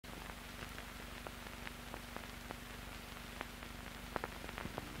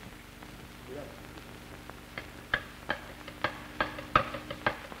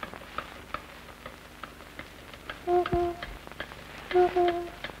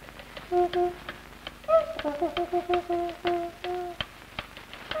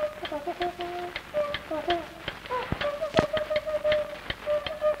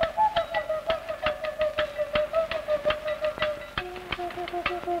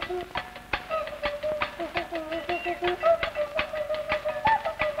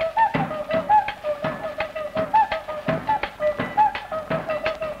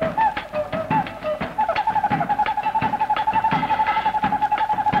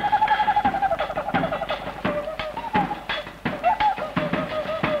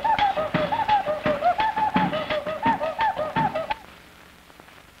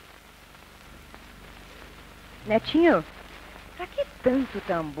Netinho, pra que tanto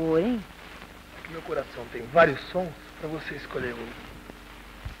tambor, hein? Porque meu coração tem vários sons pra você escolher um.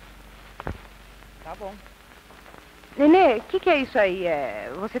 Tá bom. Nenê, o que é isso aí?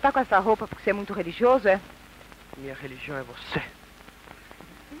 Você tá com essa roupa porque você é muito religioso, é? Minha religião é você.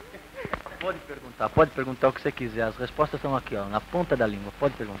 Pode perguntar o que você quiser. As respostas estão aqui, ó, na ponta da língua.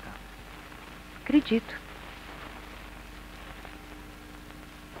 Pode perguntar. Acredito.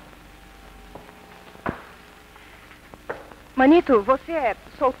 Manito, você é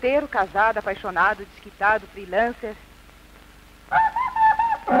solteiro, casado, apaixonado, desquitado, freelancer?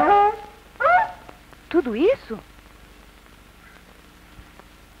 Tudo isso?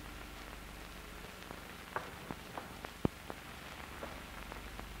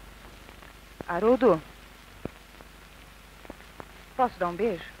 Aroldo, posso dar um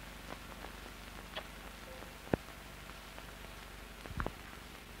beijo?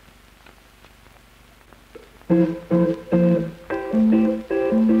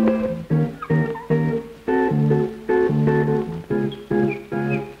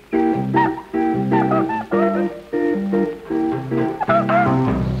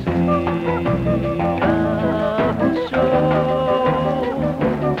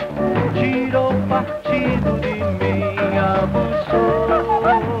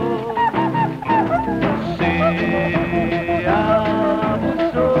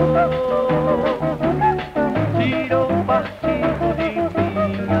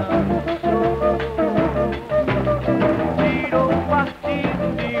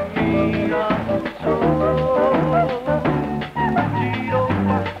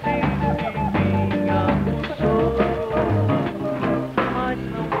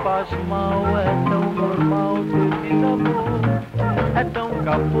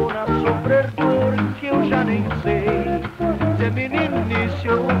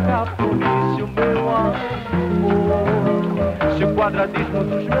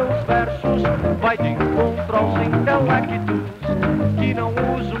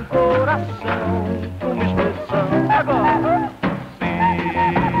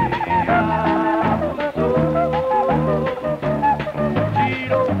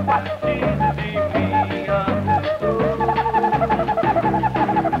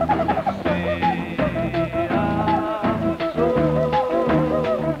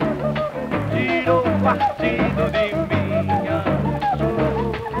 Partido de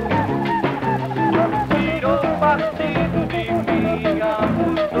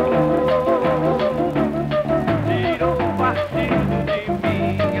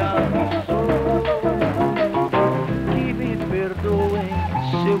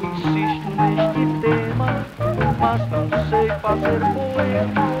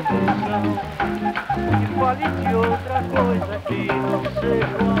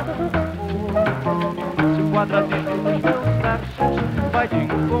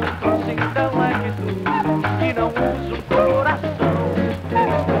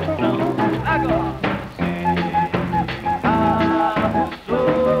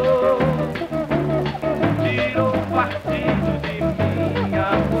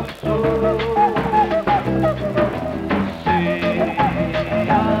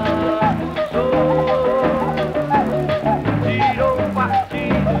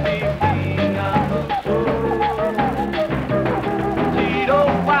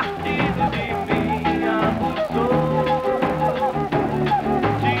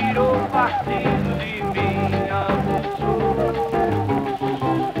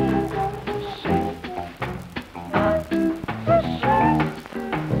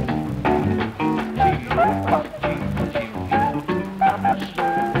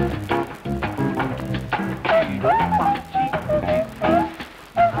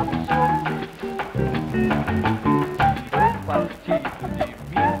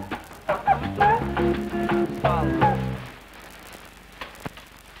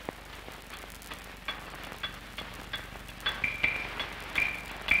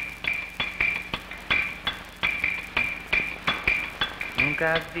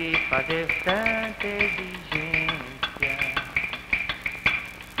Nunca vi fazer tanta exigência,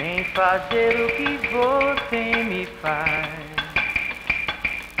 nem fazer o que você me faz.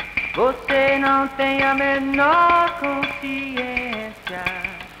 Você não tem a menor consciência,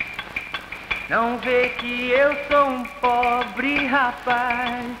 não vê que eu sou um pobre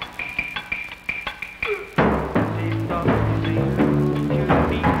rapaz. Você só sem luxo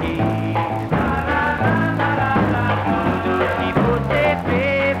riqueza, tudo que você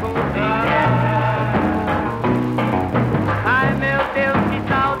vê, você quer. Ai meu Deus, que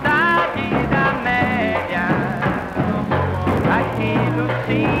saudade da Amélia, aquilo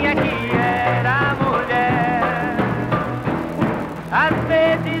sim é que era mulher. Às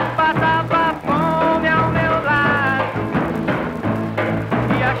vezes passava fome ao meu lado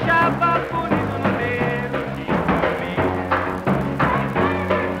e achava bonito no dedo de comer.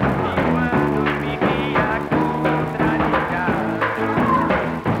 E quando me via contrariado,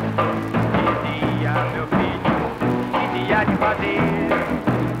 dizia: meu filho, que dia de fazer?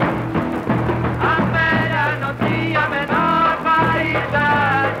 Amélia não tinha a menor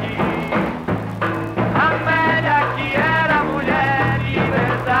vaidade, Amélia que era mulher de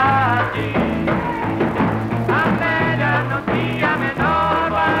verdade. Amélia não tinha a menor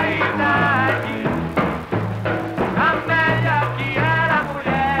vaidade, Amélia que era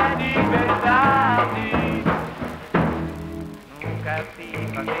mulher de verdade. Nunca vi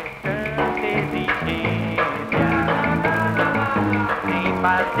fazer tanta exigência, nem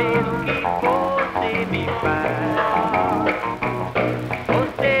fazer o que você me faz.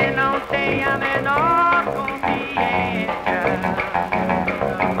 Você não tem a menor consciência,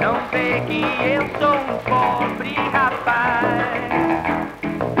 não vê que eu sou um pobre rapaz.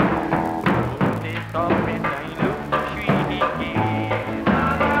 Você só pensa em luxo e riqueza,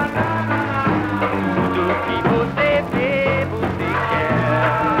 tudo que você vê, você quer.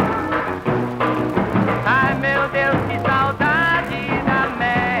 Ai meu Deus, que saudade da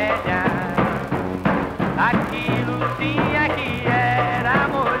Amélia, aquilo sim é que era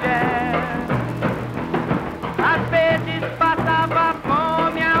mulher. Às vezes passava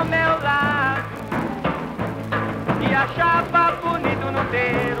fome ao meu lado e achava bonito no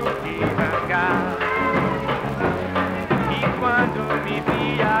dedo de rasgar. E quando me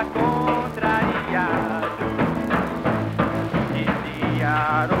via contrariado, dizia: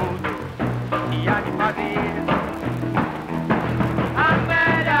 Aroldo, que há de fazer?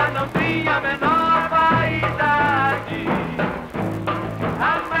 Amélia não tinha a menor vaidade,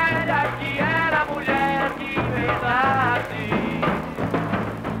 Amélia que era mulher de verdade.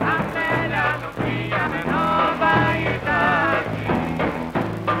 Amélia não tinha a menor vaidade,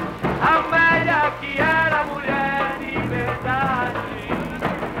 Amélia que era mulher de verdade.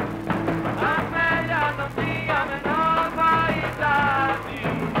 Amélia não tinha a menor vaidade,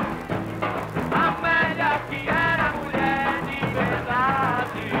 Amélia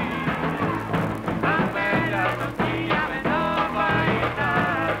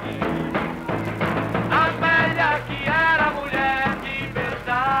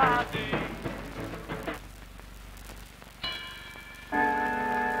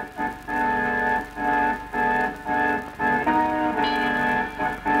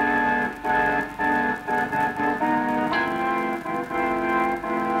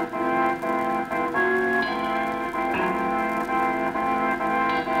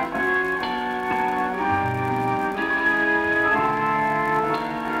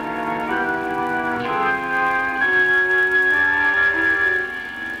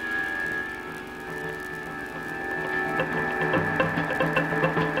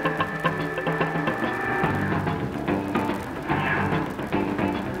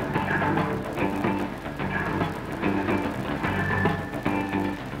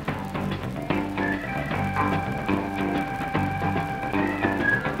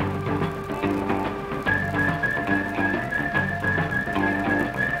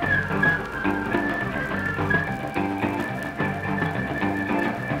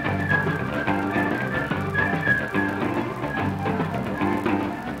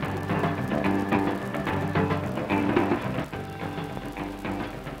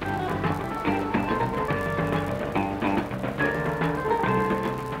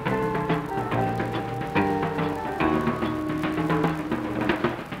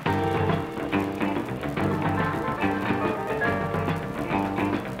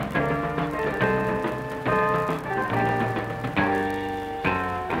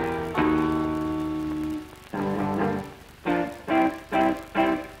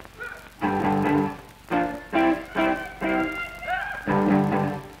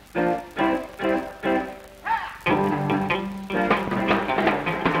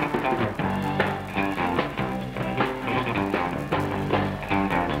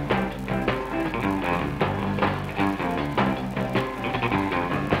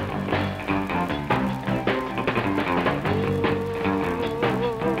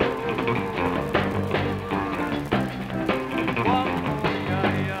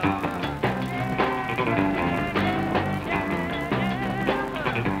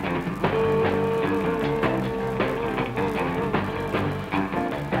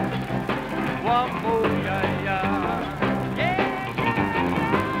amor, ia, ia.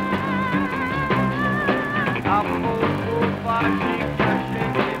 Amor bobagem que a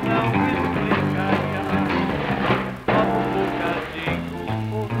gente não explica, ia. Como um bocadinho,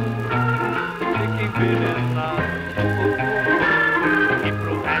 fica envenenado. E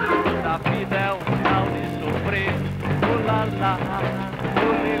pro resto da vida é um sinal de sofrer. Oh lá lá,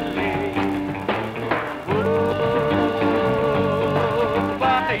 oh lelê. Oh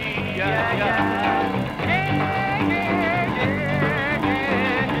Bahia,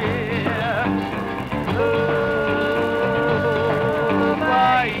 oh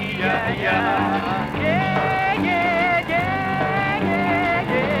Bahia,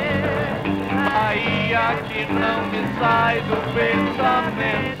 Bahia que não me sai do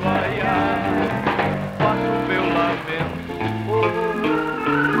pensamento, ai, ai. Faço meu lamento,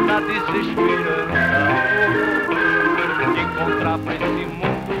 oh, na desesperança, oh, de encontrar pra esse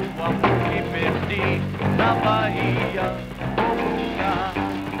mundo o amor que perdi na Bahia, oh, lugar.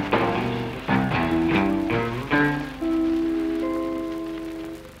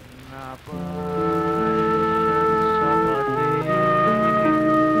 Na Baixa,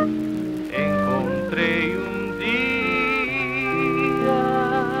 Sapateiro, encontrei um dia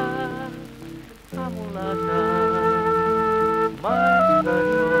a mulata mais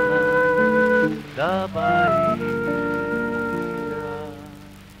cajola da Bahia.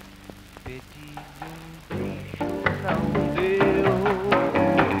 Pedi-lhe um beijo, não deu,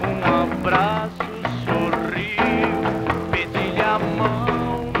 um abraço, sorriu. Pedi-lhe a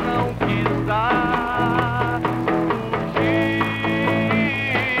mão, não quis dar, fugiu.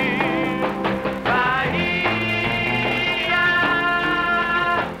 Bahia,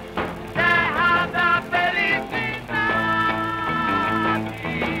 terra da felicidade,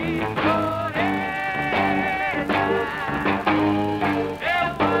 morena, eu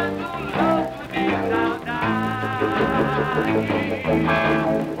ando louco de saudade.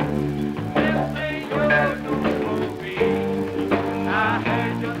 Meu Senhor do ouvido,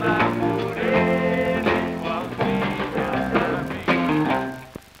 arranja da morena igual filha pra mim.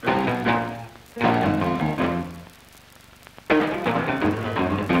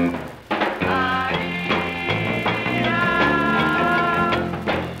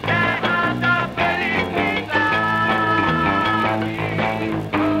 Terra da felicidade,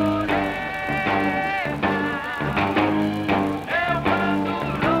 morena, eu